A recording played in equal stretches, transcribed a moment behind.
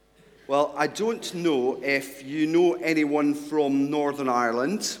Well, I don't know if you know anyone from Northern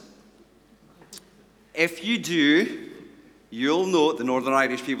Ireland. If you do, you'll know the Northern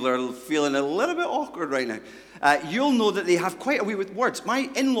Irish people are feeling a little bit awkward right now. You'll know that they have quite a way with words. My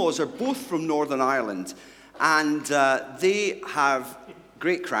in-laws are both from Northern Ireland, and they have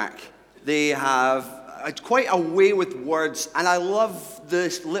great crack. They have quite a way with words, and I love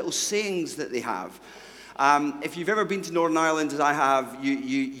the little sayings that they have. If you've ever been to Northern Ireland, as I have,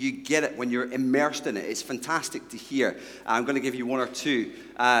 you get it when you're immersed in it. It's fantastic to hear. I'm going to give you one or two.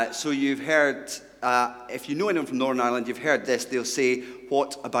 So you've heard, if you know anyone from Northern Ireland, you've heard this. They'll say,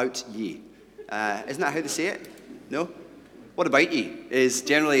 "What about ye?" Isn't that how they say it? No? "What about ye?" is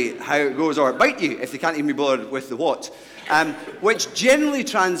generally how it goes, or "about you," if they can't even be bothered with the what. Which generally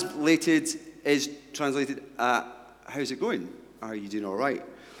is translated, "How's it going? Are you doing all right?"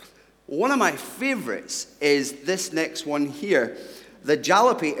 One of my favourites is this next one here. "The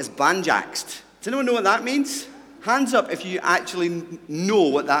jalopy is banjaxed." Does anyone know what that means? Hands up if you actually know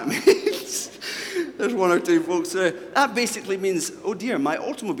what that means. There's one or two folks there. That basically means, "Oh dear, my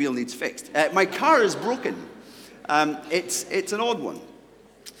automobile needs fixed. My car is broken." It's an odd one.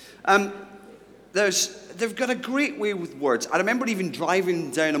 They've got a great way with words. I remember even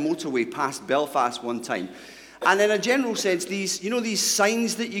driving down a motorway past Belfast one time. And in a general sense, these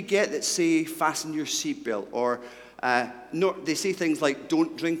signs that you get that say, "Fasten your seatbelt," or they say things like,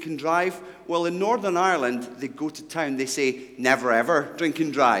 "Don't drink and drive." Well, in Northern Ireland, they go to town, they say, "Never ever drink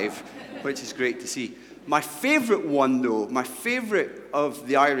and drive," which is great to see. My favourite one, though, my favourite of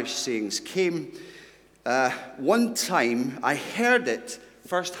the Irish sayings came one time. I heard it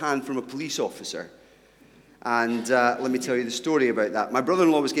firsthand from a police officer. And let me tell you the story about that. My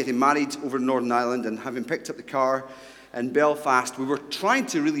brother-in-law was getting married over in Northern Ireland, and having picked up the car in Belfast, we were trying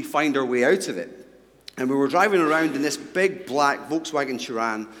to really find our way out of it. And we were driving around in this big black Volkswagen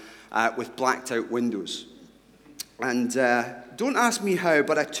Touran with blacked out windows. And don't ask me how,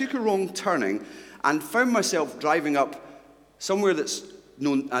 but I took a wrong turning and found myself driving up somewhere that's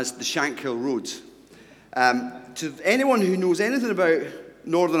known as the Shankill Road. To anyone who knows anything about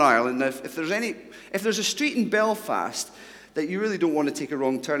Northern Ireland, if there's a street in Belfast that you really don't want to take a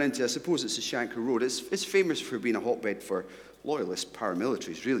wrong turn into, I suppose it's the Shankill Road. It's famous for being a hotbed for loyalist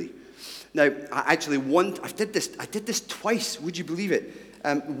paramilitaries, really. Now, I did this twice, would you believe it?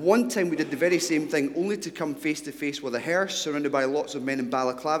 One time we did the very same thing, only to come face to face with a hearse surrounded by lots of men in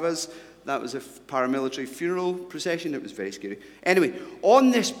balaclavas. That was a paramilitary funeral procession. It was very scary. Anyway,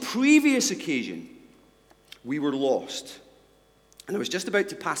 on this previous occasion, we were lost. And I was just about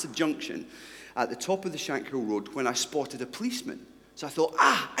to pass a junction at the top of the Shankill Road when I spotted a policeman. So I thought,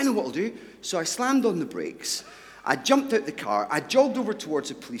 I know what I'll do. So I slammed on the brakes. I jumped out the car. I jogged over towards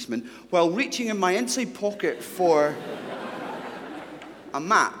the policeman while reaching in my inside pocket for a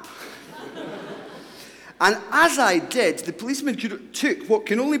map. And as I did, the policeman took what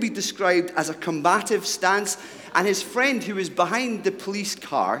can only be described as a combative stance, and his friend who was behind the police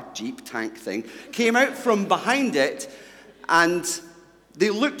car, Jeep, tank thing, came out from behind it, and they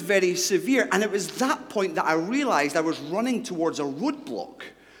looked very severe. And it was that point that I realized I was running towards a roadblock.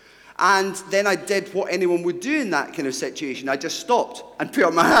 And then I did what anyone would do in that kind of situation. I just stopped and put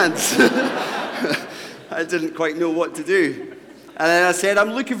up my hands. I didn't quite know what to do. And then I said,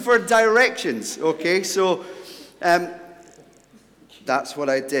 "I'm looking for directions." Okay, so that's what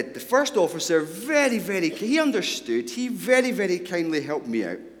I did. The first officer, he understood. He very, very kindly helped me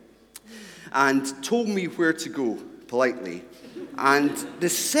out and told me where to go, politely. And the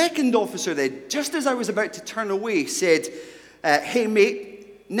second officer then, just as I was about to turn away, said, "Hey,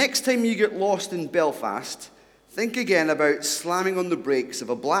 mate, next time you get lost in Belfast, think again about slamming on the brakes of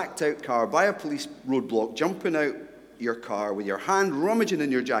a blacked-out car by a police roadblock, jumping out your car with your hand rummaging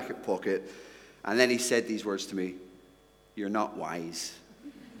in your jacket pocket." And then he said these words to me, "You're not wise."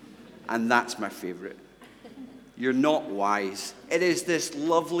 And that's my favourite. You're not wise. It is this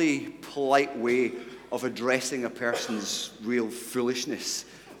lovely, polite way of addressing a person's real foolishness,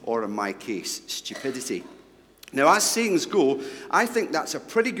 or in my case, stupidity. Now, as sayings go, I think that's a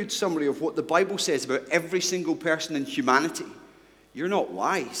pretty good summary of what the Bible says about every single person in humanity. You're not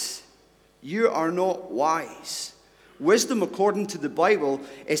wise. You are not wise. Wisdom, according to the Bible,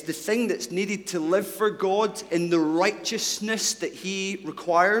 is the thing that's needed to live for God in the righteousness that He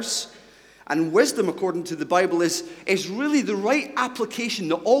requires. And wisdom, according to the Bible, is really the right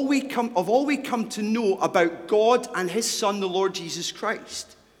application of all we come to know about God and His Son, the Lord Jesus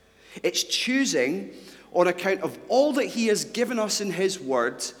Christ. It's choosing, on account of all that He has given us in His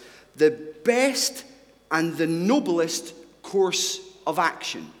Word, the best and the noblest course of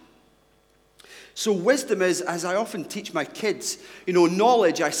action. So wisdom is, as I often teach my kids,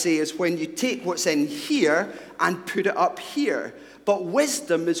 knowledge, I say, is when you take what's in here and put it up here. But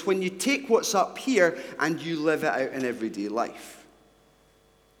wisdom is when you take what's up here and you live it out in everyday life.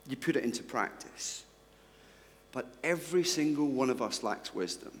 You put it into practice. But every single one of us lacks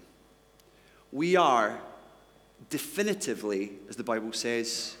wisdom. We are definitively, as the Bible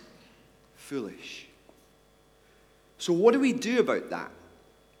says, foolish. So what do we do about that?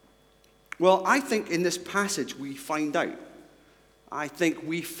 Well, I think in this passage we find out. I think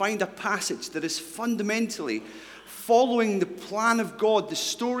we find a passage that is fundamentally following the plan of God, the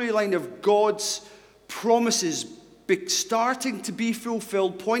storyline of God's promises starting to be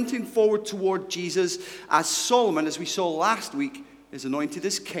fulfilled, pointing forward toward Jesus, as Solomon, as we saw last week, is anointed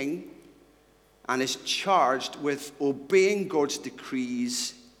as king and is charged with obeying God's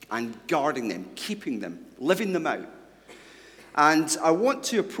decrees and guarding them, keeping them, living them out. And I want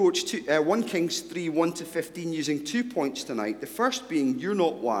to approach 1 Kings 3, 1-15 using 2 points tonight. The first being, you're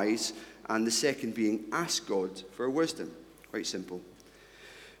not wise, and the second being, ask God for wisdom. Quite simple.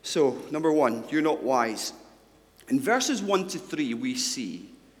 So, number 1, you're not wise. In verses 1-3, we see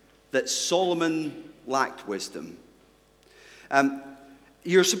that Solomon lacked wisdom.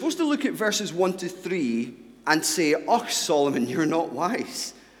 You're supposed to look at verses 1-3 and say, oh, Solomon, you're not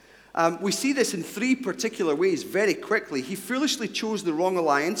wise. We see this in 3 particular ways very quickly. He foolishly chose the wrong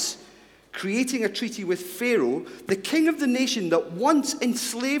alliance, creating a treaty with Pharaoh, the king of the nation that once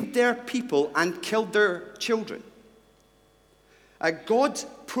enslaved their people and killed their children. God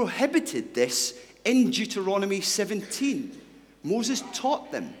prohibited this in Deuteronomy 17. Moses taught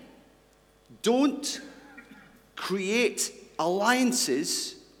them, don't create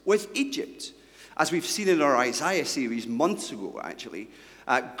alliances with Egypt. As we've seen in our Isaiah series months ago, actually,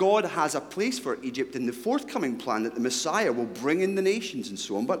 God has a place for Egypt in the forthcoming plan that the Messiah will bring in the nations and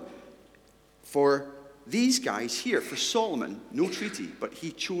so on. But for these guys here, for Solomon, no treaty, but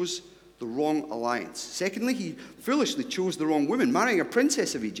he chose the wrong alliance. Secondly, he foolishly chose the wrong woman, marrying a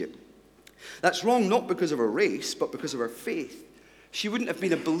princess of Egypt. That's wrong not because of her race, but because of her faith. She wouldn't have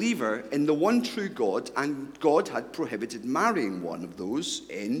been a believer in the one true God, and God had prohibited marrying one of those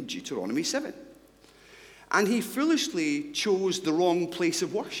in Deuteronomy 7. And he foolishly chose the wrong place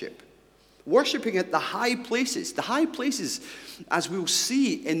of worship, worshipping at the high places. The high places, as we'll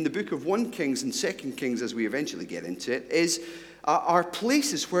see in the book of 1 Kings and 2 Kings as we eventually get into it, are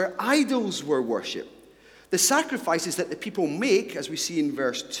places where idols were worshipped. The sacrifices that the people make, as we see in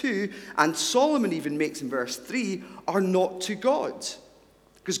verse 2, and Solomon even makes in verse 3, are not to God.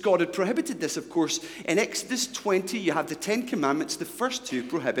 Because God had prohibited this, of course. In Exodus 20, you have the 10 Commandments. The first 2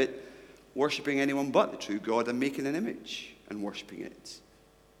 prohibit worshipping anyone but the true God and making an image and worshipping it.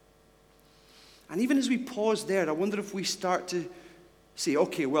 And even as we pause there, I wonder if we start to say,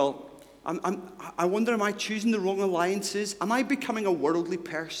 okay, well, I wonder, am I choosing the wrong alliances? Am I becoming a worldly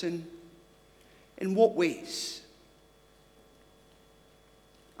person? In what ways?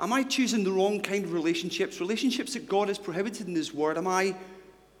 Am I choosing the wrong kind of relationships that God has prohibited in His Word? Am I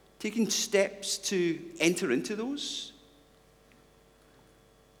taking steps to enter into those?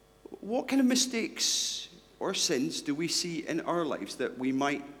 What kind of mistakes or sins do we see in our lives that we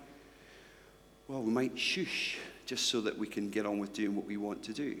might shush just so that we can get on with doing what we want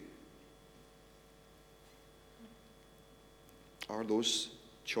to do? Are those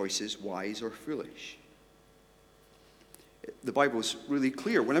choices wise or foolish? The Bible's really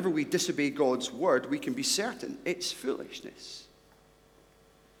clear. Whenever we disobey God's word, we can be certain it's foolishness.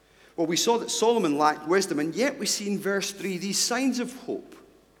 Well, we saw that Solomon lacked wisdom, and yet we see in verse 3 these signs of hope.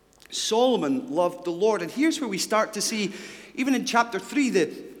 Solomon loved the Lord, and here's where we start to see, even in chapter 3,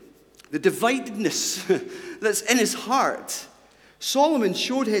 the dividedness that's in his heart. Solomon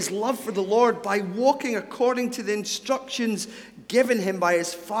showed his love for the Lord by walking according to the instructions given him by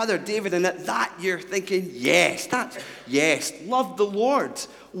his father David. And at that you're thinking, yes, love the Lord.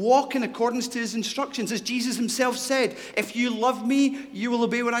 Walk in accordance to his instructions. As Jesus himself said, if you love me, you will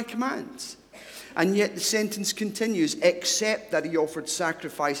obey what I command. And yet the sentence continues, except that he offered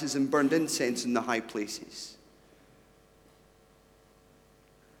sacrifices and burned incense in the high places.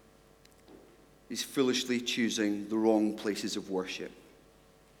 He's foolishly choosing the wrong places of worship.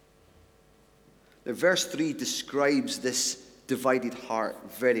 Now, verse 3 describes this divided heart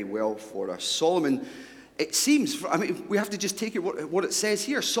very well for us. Solomon, it seems, we have to just take it what it says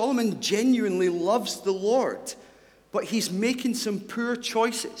here. Solomon genuinely loves the Lord, but he's making some poor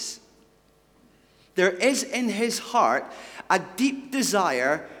choices. There is in his heart a deep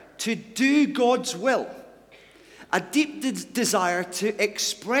desire to do God's will. A deep desire to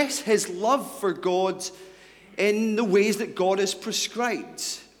express his love for God in the ways that God has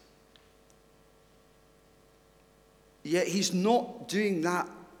prescribed. Yet he's not doing that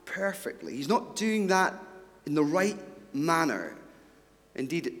perfectly. He's not doing that in the right manner.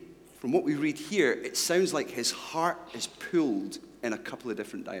 Indeed, from what we read here, it sounds like his heart is pulled in a couple of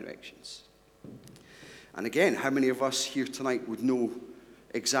different directions. And again, how many of us here tonight would know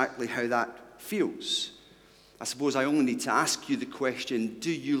exactly how that feels? I suppose I only need to ask you the question,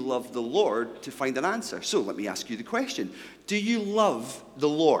 do you love the Lord, to find an answer. So let me ask you the question. Do you love the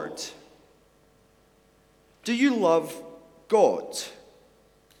Lord? Do you love God?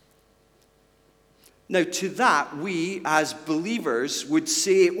 Now, to that, we as believers would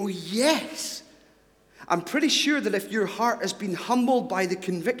say, oh, yes. I'm pretty sure that if your heart has been humbled by the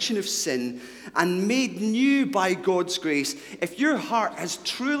conviction of sin and made new by God's grace, if your heart has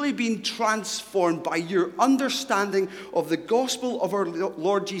truly been transformed by your understanding of the gospel of our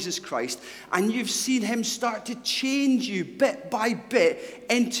Lord Jesus Christ, and you've seen him start to change you bit by bit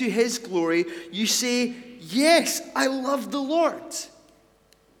into his glory, you say, yes, I love the Lord.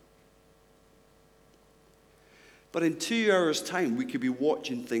 But in 2 hours' time, we could be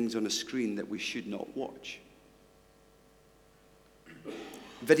watching things on a screen that we should not watch.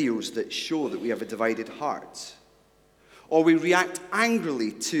 Videos that show that we have a divided heart. Or we react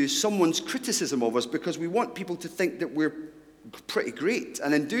angrily to someone's criticism of us because we want people to think that we're pretty great.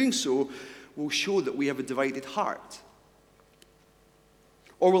 And in doing so, we'll show that we have a divided heart.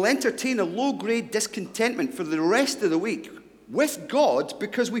 Or we'll entertain a low-grade discontentment for the rest of the week with God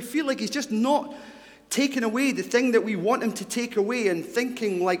because we feel like he's just not taking away the thing that we want him to take away, and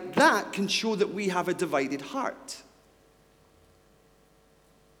thinking like that can show that we have a divided heart.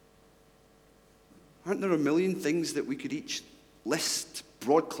 Aren't there a million things that we could each list,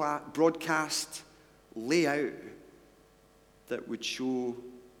 broadcast, lay out that would show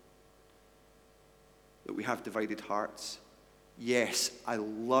that we have divided hearts? Yes, I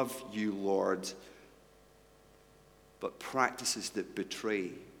love you, Lord, but practices that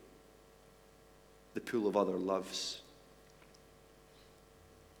betray the pool of other loves.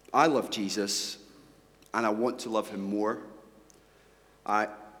 I love Jesus, and I want to love him more.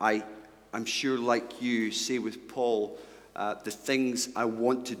 I'm sure, like you, say with Paul, the things I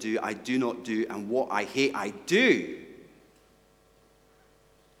want to do, I do not do, and what I hate, I do.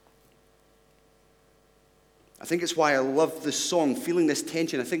 I think it's why I love this song, feeling this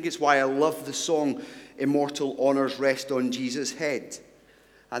tension. I think it's why I love the song, Immortal Honors Rest on Jesus' Head.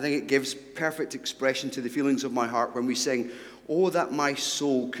 I think it gives perfect expression to the feelings of my heart when we sing, oh, that my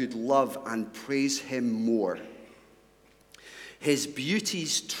soul could love and praise him more. His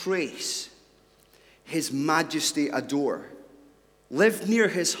beauties trace, his majesty adore. Live near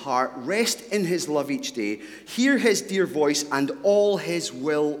his heart, rest in his love each day, hear his dear voice and all his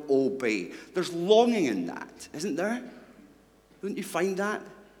will obey. There's longing in that, isn't there? Don't you find that?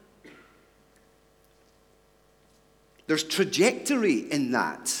 There's trajectory in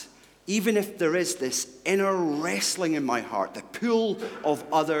that, even if there is this inner wrestling in my heart, the pull of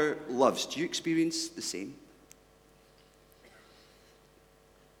other loves. Do you experience the same?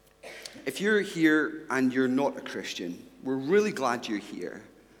 If you're here and you're not a Christian, we're really glad you're here.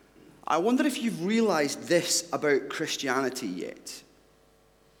 I wonder if you've realized this about Christianity yet.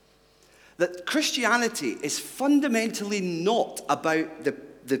 That Christianity is fundamentally not about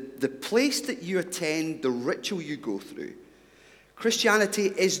the place that you attend, the ritual you go through.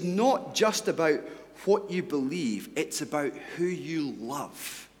 Christianity is not just about what you believe, it's about who you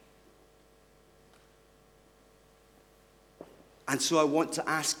love. And so I want to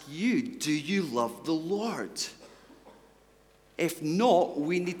ask you, do you love the Lord? If not,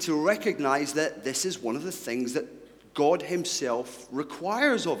 we need to recognize that this is one of the things that God himself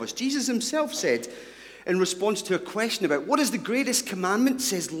requires of us. Jesus himself said, in response to a question about what is the greatest commandment,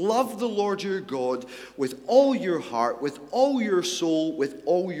 says, love the Lord your God with all your heart, with all your soul, with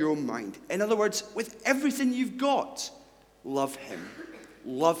all your mind. In other words, with everything you've got, love him.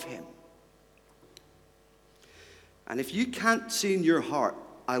 Love him. And if you can't say in your heart,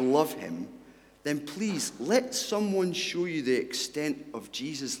 I love him, then please let someone show you the extent of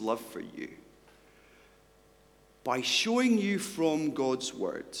Jesus' love for you by showing you from God's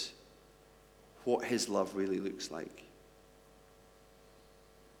word what his love really looks like.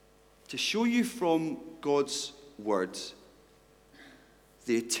 To show you from God's word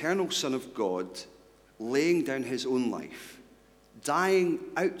the eternal Son of God laying down his own life, dying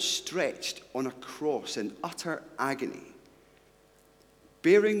outstretched on a cross in utter agony,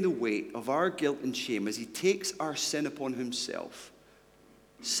 bearing the weight of our guilt and shame as he takes our sin upon himself,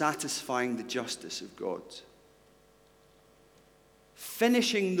 satisfying the justice of God,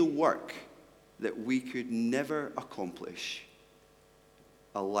 finishing the work that we could never accomplish,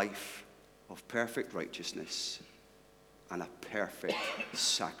 a life of perfect righteousness and a perfect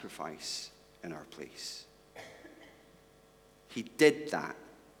sacrifice in our place. He did that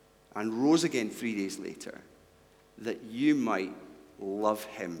and rose again 3 days later, that you might love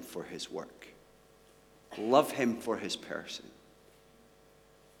him for his work, love him for his person.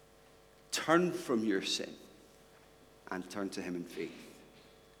 Turn from your sin and turn to him in faith.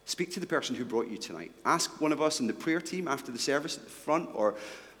 Speak to the person who brought you tonight. Ask one of us in the prayer team after the service at the front, or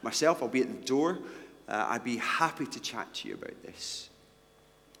myself, I'll be at the door. I'd be happy to chat to you about this.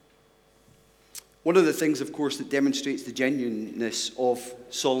 One of the things, of course, that demonstrates the genuineness of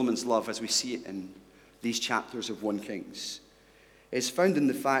Solomon's love as we see it in these chapters of 1 Kings is found in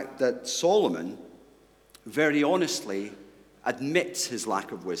the fact that Solomon very honestly admits his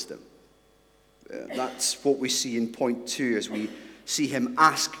lack of wisdom. That's what we see in point 2 as we see him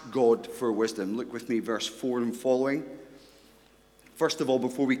ask God for wisdom. Look with me, verse 4 and following. First of all,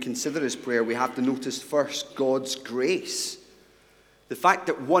 before we consider his prayer, we have to notice first God's grace. The fact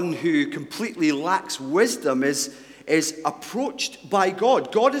that one who completely lacks wisdom is approached by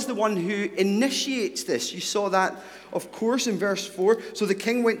God. God is the one who initiates this. You saw that, of course, in verse 4. So the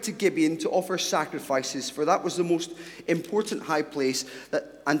king went to Gibeon to offer sacrifices, for that was the most important high place.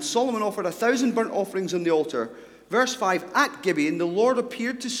 And Solomon offered 1,000 burnt offerings on the altar. Verse 5, at Gibeon, the Lord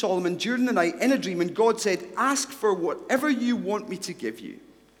appeared to Solomon during the night in a dream, and God said, ask for whatever you want me to give you.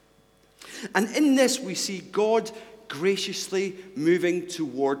 And in this we see God graciously moving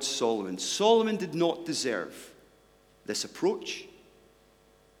towards Solomon. Solomon did not deserve this approach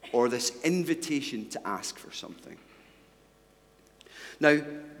or this invitation to ask for something. Now,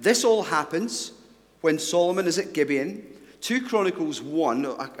 this all happens when Solomon is at Gibeon. 2 Chronicles 1,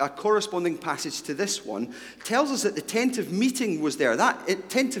 a corresponding passage to this one, tells us that the tent of meeting was there. That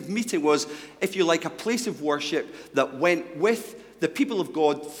tent of meeting was, if you like, a place of worship that went with the people of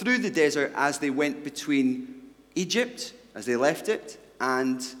God through the desert as they went between Egypt, as they left it,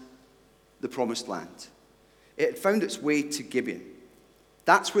 and the promised land. It found its way to Gibeon.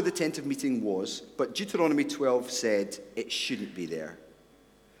 That's where the tent of meeting was, but Deuteronomy 12 said it shouldn't be there.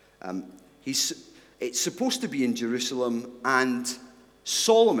 It's supposed to be in Jerusalem, and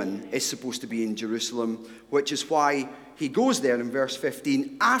Solomon is supposed to be in Jerusalem, which is why he goes there in verse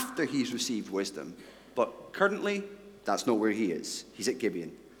 15 after he's received wisdom. But currently, that's not where he is. He's at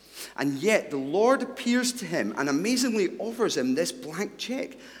Gibeon. And yet the Lord appears to him and amazingly offers him this blank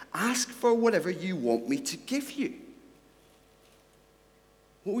check. Ask for whatever you want me to give you.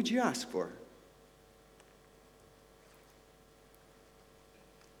 What would you ask for?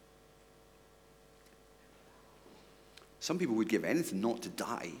 Some people would give anything not to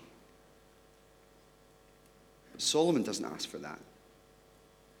die. But Solomon doesn't ask for that.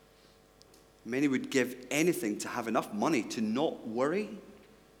 Many would give anything to have enough money to not worry.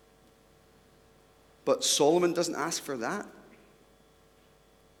 But Solomon doesn't ask for that.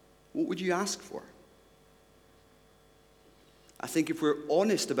 What would you ask for? I think if we're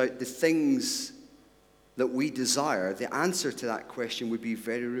honest about the things that we desire, the answer to that question would be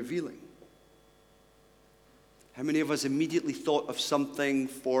very revealing. How many of us immediately thought of something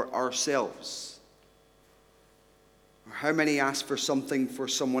for ourselves? Or how many asked for something for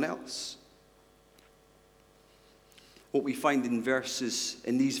someone else? What we find in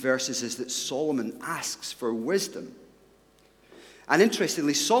these verses is that Solomon asks for wisdom. And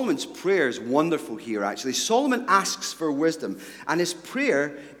interestingly, Solomon's prayer is wonderful here, actually. Solomon asks for wisdom, and his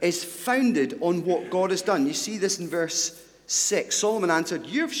prayer is founded on what God has done. You see this in verse 6. Solomon answered,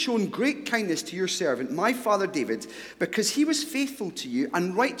 you have shown great kindness to your servant, my father David, because he was faithful to you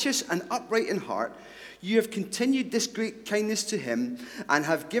and righteous and upright in heart. You have continued this great kindness to him and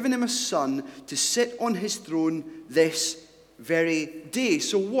have given him a son to sit on his throne this very day.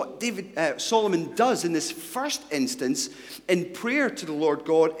 So what Solomon does in this first instance in prayer to the Lord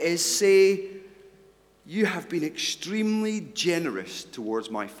God is say, you have been extremely generous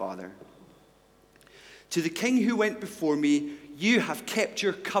towards my father. To the king who went before me, you have kept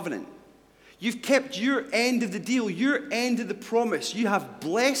your covenant. You've kept your end of the deal, your end of the promise. You have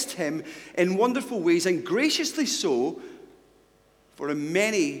blessed him in wonderful ways, and graciously so, for in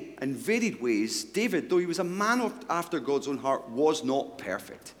many and varied ways. David, though he was a man after God's own heart, was not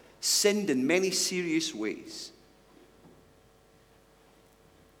perfect, sinned in many serious ways.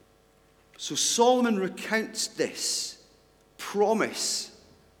 So Solomon recounts this promise,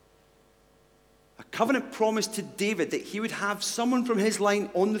 a covenant promise to David that he would have someone from his line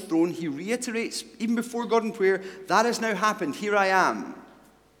on the throne. He reiterates, even before God in prayer, that has now happened, here I am.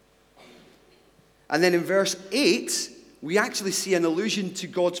 And then in verse 8, we actually see an allusion to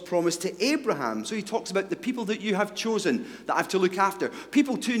God's promise to Abraham. So he talks about the people that you have chosen, that I have to look after.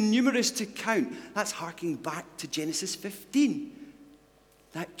 People too numerous to count. That's harking back to Genesis 15.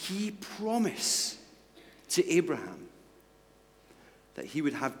 That key promise to Abraham. That he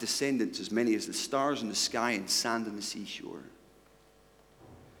would have descendants as many as the stars in the sky and sand on the seashore.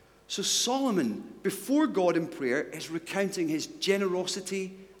 So Solomon, before God in prayer, is recounting his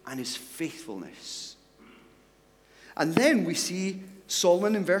generosity and his faithfulness. And then we see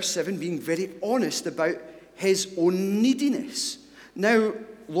Solomon in verse 7 being very honest about his own neediness. Now,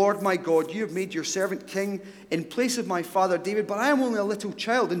 Lord my God, you have made your servant king in place of my father David, but I am only a little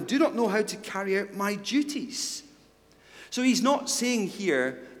child and do not know how to carry out my duties. So he's not saying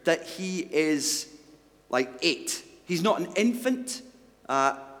here that he is like 8. He's not an infant.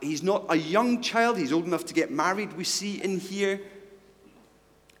 He's not a young child. He's old enough to get married, we see in here.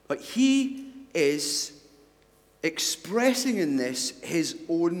 But he is expressing in this his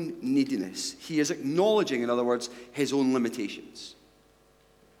own neediness. He is acknowledging, in other words, his own limitations.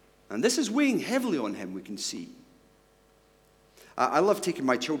 And this is weighing heavily on him, we can see. I love taking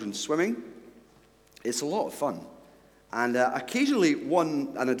my children swimming. It's a lot of fun. And occasionally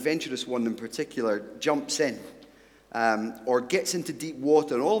an adventurous one in particular, jumps in or gets into deep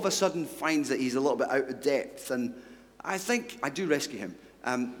water and all of a sudden finds that he's a little bit out of depth. And I think I do rescue him.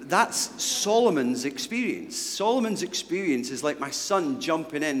 That's Solomon's experience. Solomon's experience is like my son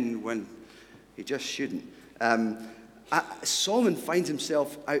jumping in when he just shouldn't. Solomon finds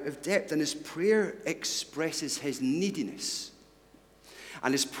himself out of depth, and his prayer expresses his neediness.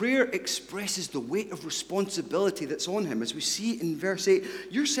 And his prayer expresses the weight of responsibility that's on him. As we see in verse 8,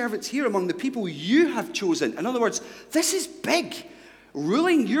 your servant's here among the people you have chosen. In other words, this is big.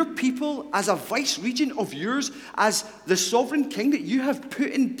 Ruling your people as a vice-regent of yours, as the sovereign king that you have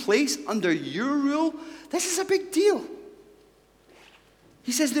put in place under your rule, this is a big deal.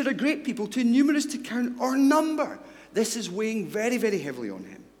 He says they're a great people, too numerous to count or number. This is weighing very, very heavily on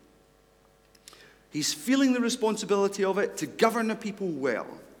him. He's feeling the responsibility of it to govern a people well.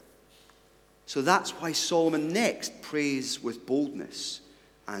 So that's why Solomon next prays with boldness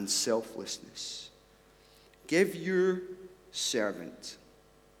and selflessness. Give your servant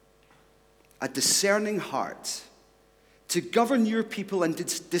a discerning heart to govern your people and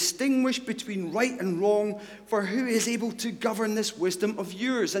to distinguish between right and wrong, for who is able to govern this wisdom of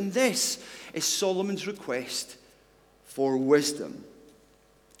yours? And this is Solomon's request for wisdom.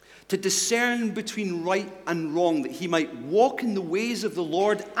 To discern between right and wrong, that he might walk in the ways of the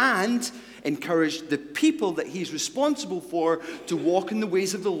Lord and encourage the people that he's responsible for to walk in the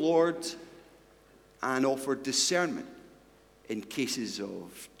ways of the Lord and offer discernment in cases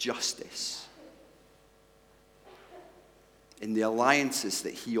of justice, in the alliances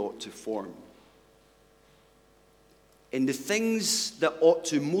that he ought to form, in the things that ought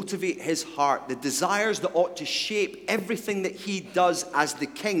to motivate his heart, the desires that ought to shape everything that he does as the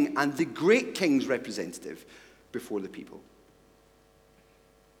king and the great king's representative before the people.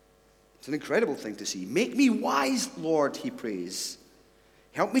 It's an incredible thing to see. Make me wise, Lord, he prays.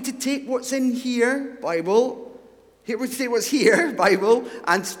 Help me to take what's in here, Bible. Help me to take what's here, Bible,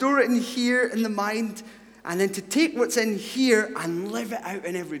 and store it in here in the mind, and then to take what's in here and live it out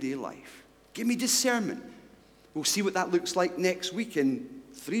in everyday life. Give me discernment. We'll see what that looks like next week in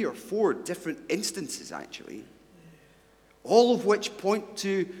 3 or 4 different instances, actually. All of which point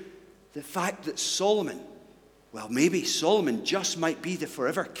to the fact that Solomon, well, maybe Solomon just might be the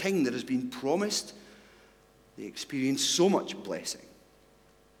forever king that has been promised. They experience so much blessing.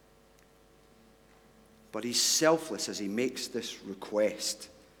 But he's selfless as he makes this request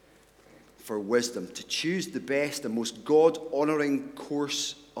for wisdom to choose the best and most God-honoring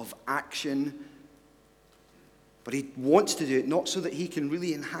course of action. But he wants to do it not so that he can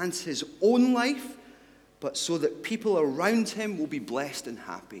really enhance his own life, but so that people around him will be blessed and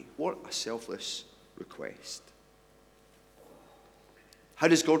happy. What a selfless request. How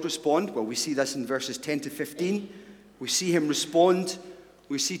does God respond? Well, we see this in verses 10 to 15. We see him respond.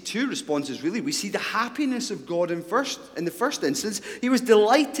 We see 2 responses, really. We see the happiness of God in the first instance. He was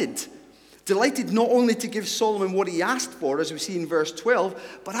delighted not only to give Solomon what he asked for, as we see in verse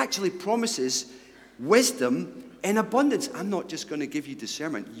 12, but actually promises wisdom in abundance. I'm not just going to give you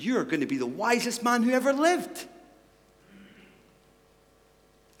discernment. You're going to be the wisest man who ever lived.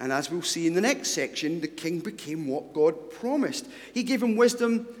 And as we'll see in the next section, the king became what God promised. He gave him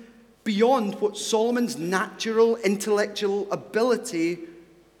wisdom beyond what Solomon's natural intellectual ability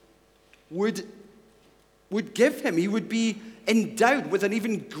would give him. He would be endowed with an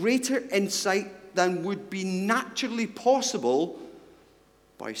even greater insight than would be naturally possible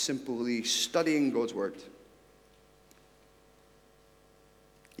by simply studying God's word.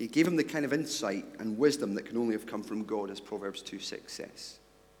 He gave him the kind of insight and wisdom that can only have come from God, as Proverbs 2:6 says.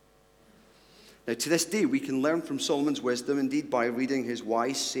 Now, to this day, we can learn from Solomon's wisdom, indeed, by reading his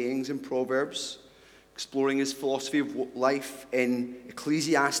wise sayings in Proverbs, exploring his philosophy of life in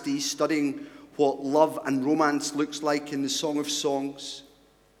Ecclesiastes, studying what love and romance looks like in the Song of Songs.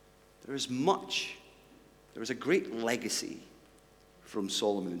 There is a great legacy from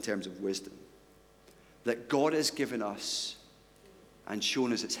Solomon in terms of wisdom that God has given us and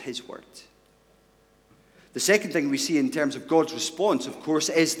shown us it's his word. The second thing we see in terms of God's response, of course,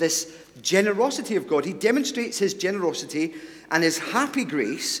 is this generosity of God. He demonstrates his generosity and his happy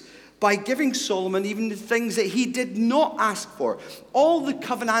grace by giving Solomon even the things that he did not ask for. All the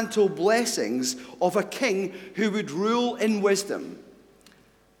covenantal blessings of a king who would rule in wisdom.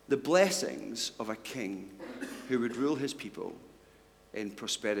 The blessings of a king who would rule his people in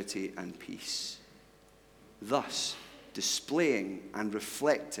prosperity and peace. Thus, displaying and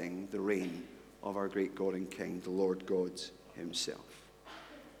reflecting the reign of our great God and King, the Lord God himself.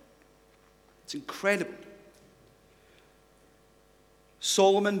 It's incredible.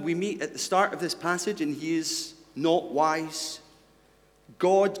 Solomon, we meet at the start of this passage, and he is not wise.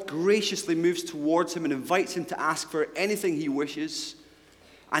 God graciously moves towards him and invites him to ask for anything he wishes.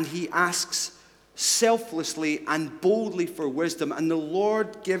 And he asks selflessly and boldly for wisdom. And the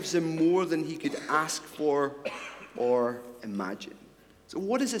Lord gives him more than he could ask for or imagine. So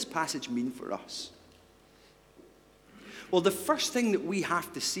what does this passage mean for us? Well, the first thing that we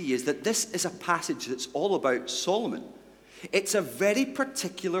have to see is that this is a passage that's all about Solomon. It's a very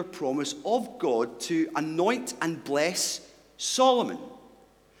particular promise of God to anoint and bless Solomon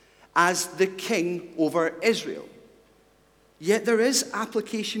as the king over Israel. Yet there is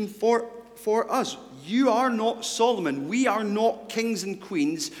application for us. You are not Solomon. We are not kings and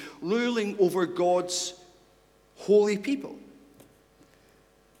queens ruling over God's holy people.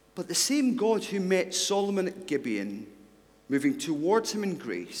 But the same God who met Solomon at Gibeon, moving towards him in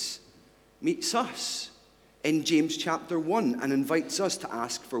grace, meets us in James chapter 1 and invites us to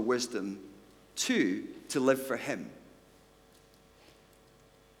ask for wisdom, too, to live for him.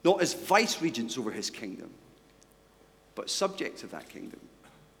 Not as vice-regents over his kingdom, but subjects of that kingdom.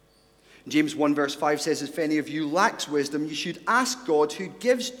 James 1 verse 5 says, if any of you lacks wisdom, you should ask God, who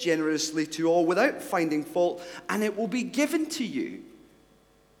gives generously to all without finding fault, and it will be given to you.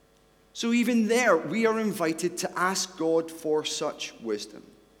 So even there, we are invited to ask God for such wisdom.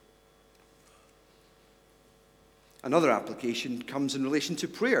 Another application comes in relation to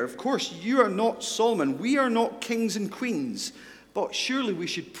prayer. Of course, you are not Solomon. We are not kings and queens. But surely we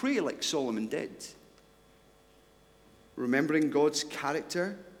should pray like Solomon did. Remembering God's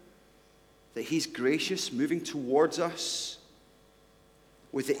character, that he's gracious, moving towards us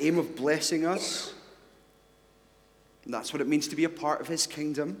with the aim of blessing us. And that's what it means to be a part of his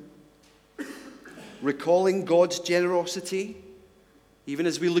kingdom. Recalling God's generosity, even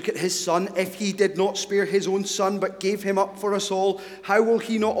as we look at his son. If he did not spare his own son, but gave him up for us all, how will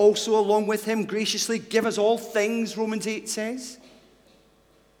he not also, along with him, graciously give us all things, Romans 8 says?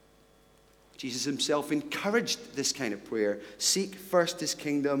 Jesus himself encouraged this kind of prayer. Seek first his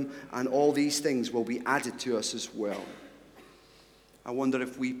kingdom, and all these things will be added to us as well. I wonder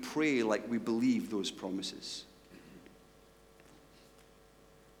if we pray like we believe those promises.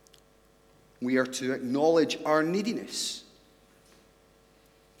 We are to acknowledge our neediness,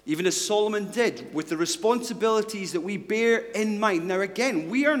 even as Solomon did, with the responsibilities that we bear in mind. Now again,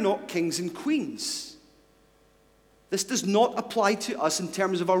 we are not kings and queens. This does not apply to us in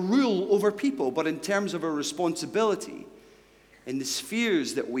terms of our rule over people, but in terms of our responsibility in the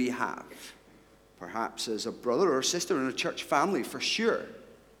spheres that we have. Perhaps as a brother or sister in a church family, for sure.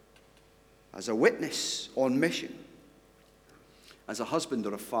 As a witness on mission. As a husband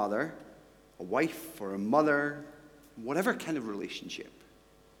or a father, a wife or a mother, whatever kind of relationship.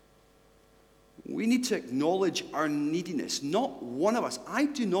 We need to acknowledge our neediness. Not one of us. I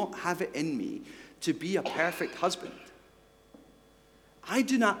do not have it in me to be a perfect husband. I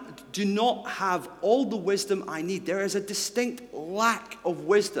do not have all the wisdom I need. There is a distinct lack of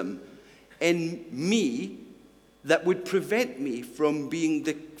wisdom in me that would prevent me from being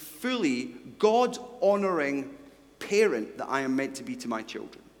the fully God-honoring parent that I am meant to be to my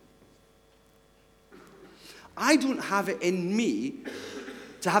children. I don't have it in me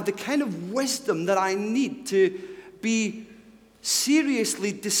to have the kind of wisdom that I need to be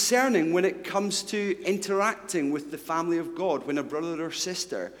seriously discerning when it comes to interacting with the family of God, when I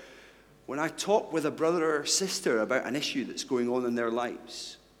talk with a brother or sister about an issue that's going on in their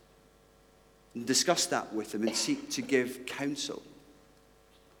lives, and discuss that with them and seek to give counsel,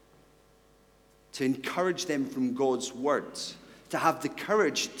 to encourage them from God's words, to have the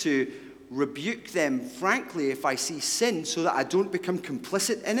courage to rebuke them frankly if I see sin so that I don't become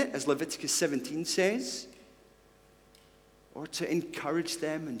complicit in it, as Leviticus 17 says, or to encourage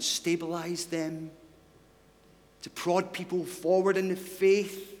them and stabilize them, to prod people forward in the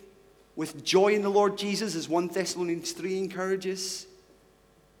faith with joy in the Lord Jesus, as 1 Thessalonians 3 encourages.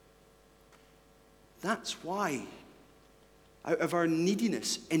 That's why, out of our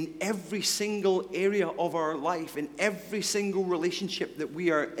neediness in every single area of our life, in every single relationship that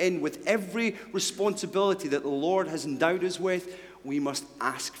we are in, with every responsibility that the Lord has endowed us with, we must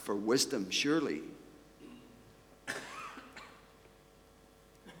ask for wisdom, surely.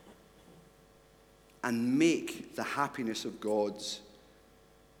 And make the happiness of God's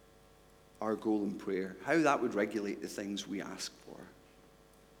our goal in prayer. How that would regulate the things we ask for.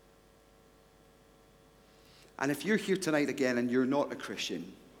 And if you're here tonight again and you're not a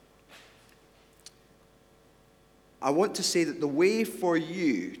Christian, I want to say that the way for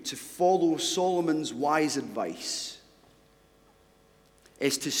you to follow Solomon's wise advice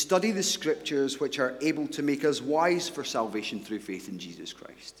is to study the scriptures which are able to make us wise for salvation through faith in Jesus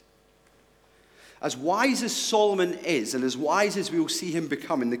Christ. As wise as Solomon is, and as wise as we will see him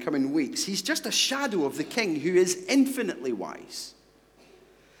become in the coming weeks, he's just a shadow of the king who is infinitely wise.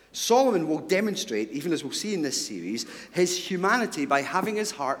 Solomon will demonstrate, even as we'll see in this series, his humanity by having his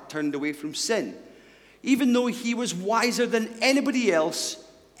heart turned away from sin. Even though he was wiser than anybody else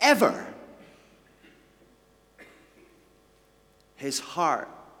ever, his heart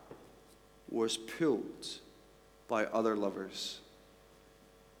was pulled by other lovers.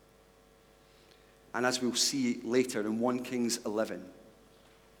 And as we'll see later in 1 Kings 11,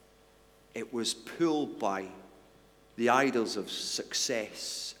 it was pulled by the idols of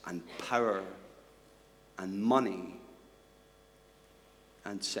success and power and money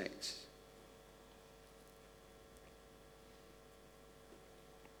and sex.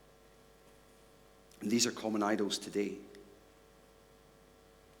 And these are common idols today.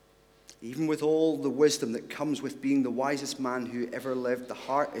 Even with all the wisdom that comes with being the wisest man who ever lived, the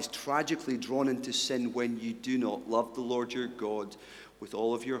heart is tragically drawn into sin when you do not love the Lord your God with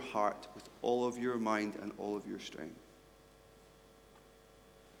all of your heart, with all of your mind, and all of your strength.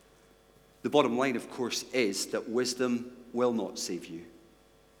 The bottom line, of course, is that wisdom will not save you,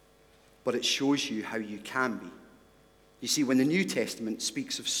 but it shows you how you can be. You see, when the New Testament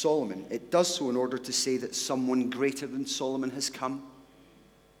speaks of Solomon, it does so in order to say that someone greater than Solomon has come.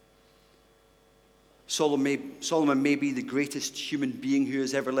 Solomon may be the greatest human being who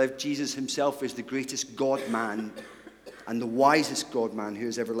has ever lived. Jesus himself is the greatest God-man and the wisest God-man who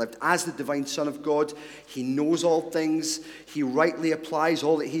has ever lived. As the divine Son of God, he knows all things. He rightly applies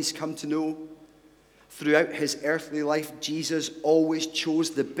all that he's come to know. Throughout his earthly life, Jesus always chose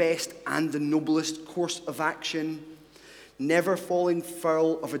the best and the noblest course of action, never falling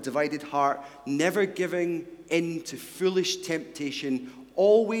foul of a divided heart, never giving in to foolish temptation,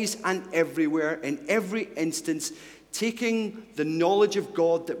 always and everywhere, in every instance, taking the knowledge of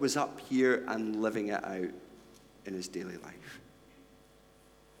God that was up here and living it out in his daily life.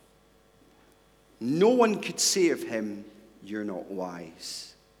 No one could say of him, "You're not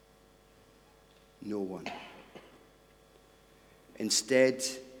wise." No one. Instead,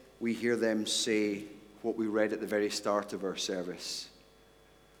 we hear them say what we read at the very start of our service,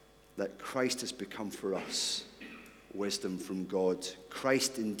 that Christ has become for us wisdom from God.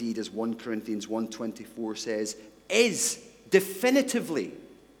 Christ indeed, as 1 Corinthians 1:24 says, is definitively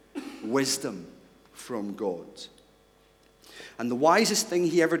wisdom from God. And the wisest thing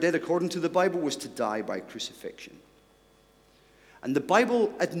he ever did, according to the Bible, was to die by crucifixion. And the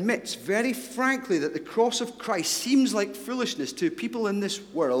Bible admits very frankly that the cross of Christ seems like foolishness to people in this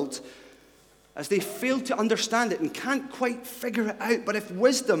world as they fail to understand it and can't quite figure it out. But if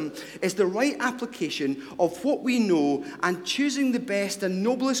wisdom is the right application of what we know and choosing the best and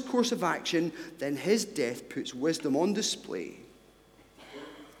noblest course of action, then his death puts wisdom on display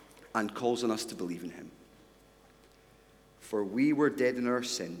and calls on us to believe in him. For we were dead in our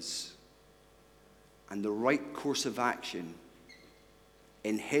sins, and the right course of action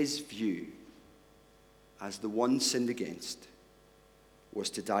in his view, as the one sinned against, was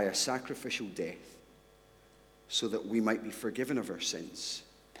to die a sacrificial death so that we might be forgiven of our sins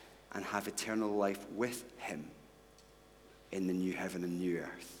and have eternal life with him in the new heaven and new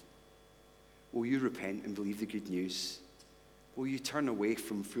earth. Will you repent and believe the good news? Will you turn away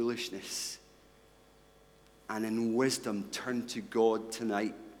from foolishness and in wisdom turn to God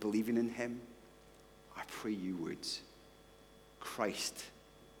tonight, believing in him? I pray you would. Christ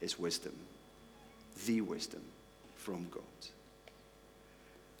is wisdom, the wisdom from God.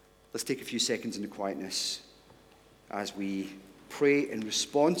 Let's take a few seconds in quietness as we pray in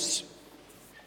response.